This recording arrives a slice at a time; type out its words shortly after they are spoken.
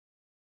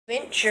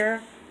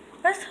Adventure.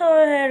 Let's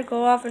go ahead and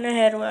go off in the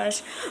head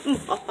rush.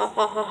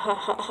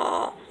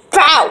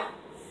 Pow!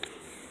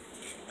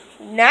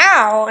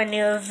 Now in the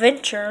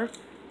adventure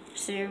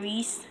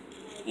series.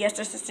 Yes,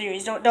 that's a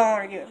series. Don't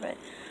argue with it.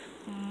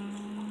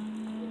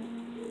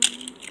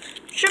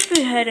 Should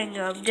be heading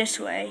up this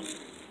way.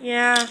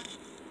 Yeah.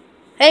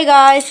 Hey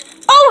guys.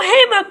 Oh,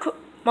 hey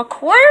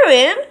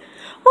McQuarrin.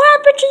 What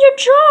happened to your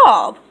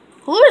job?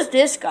 Who is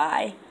this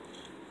guy?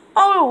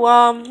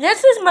 Oh,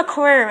 this is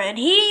McQuarrin.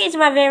 He is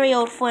my very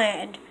old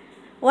friend.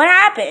 What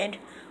happened?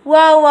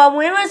 Well,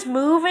 when he was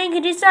moving,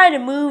 he decided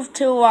to move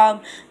to,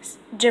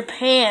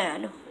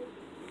 Japan.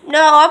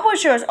 No, I'm pretty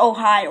sure it's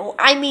Ohio.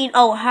 I mean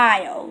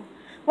Ohio.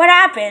 What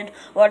happened?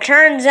 Well, it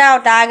turns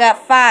out that I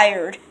got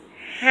fired.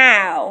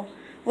 How?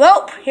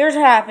 Well, here's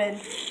what happened.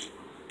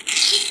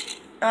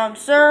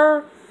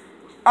 Sir,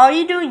 are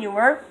you doing your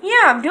work?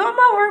 Yeah, I'm doing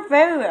my work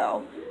very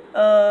well.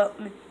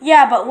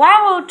 Yeah, but why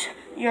won't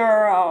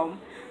your,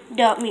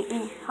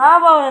 how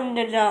about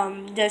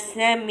the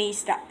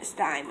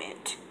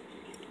semi-assignment?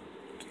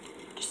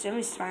 The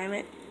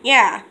semi-assignment?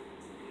 Yeah.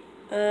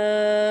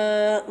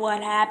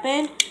 What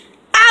happened?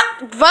 Ah!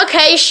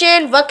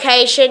 Vacation.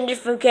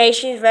 This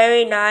vacation is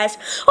very nice.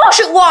 Oh,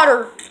 shit,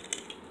 water!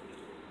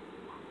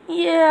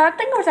 Yeah, I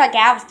think it was at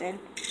Galveston.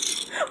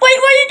 Wait, what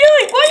are you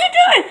doing? What are you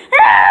doing?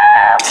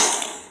 Ah!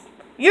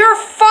 You're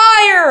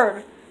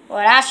fired! Well,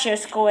 that's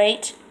just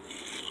great.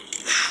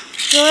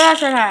 So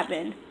that's what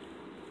happened.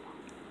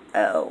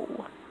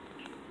 Oh.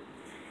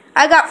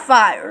 I got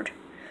fired.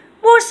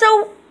 Well,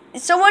 so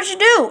what'd you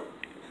do?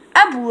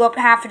 I blew up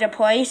half of the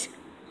place.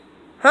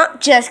 Huh?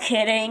 Just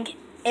kidding.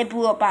 It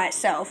blew up by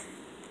itself.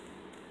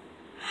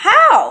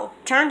 How?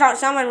 Turns out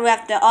someone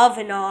left the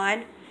oven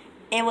on.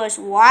 It was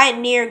right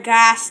near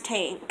gas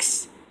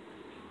tanks.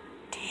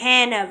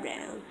 10 of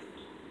them.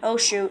 Oh,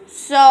 shoot.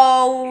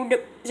 So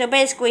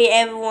basically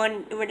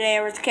everyone over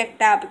there was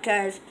kicked out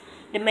because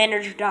the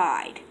manager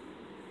died.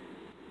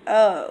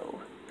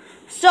 Oh.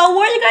 So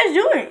what are you guys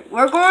doing?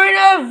 We're going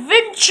to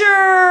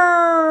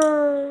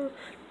adventure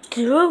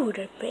through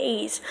the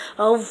maze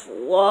of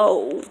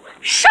woe.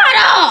 Shut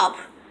up!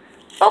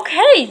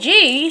 Okay,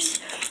 jeez.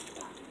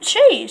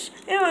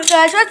 Anyway,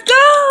 guys, let's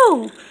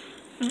go!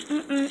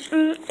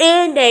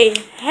 And they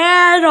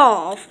head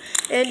off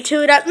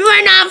into the...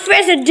 We're not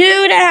supposed to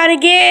do that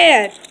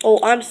again! Oh,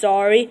 I'm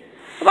sorry.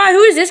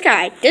 Who is this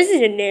guy? This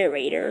is a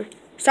narrator.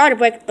 Sorry to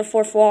break the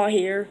fourth wall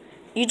here.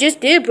 You just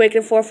did break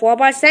the fourth wall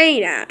by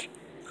saying that.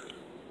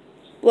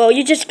 Well,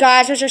 you just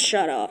guys just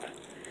shut up.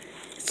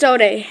 So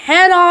they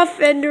head off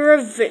in their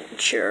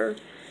adventure.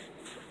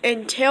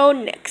 Until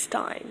next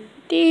time.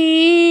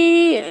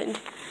 The end.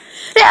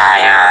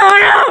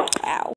 Ow.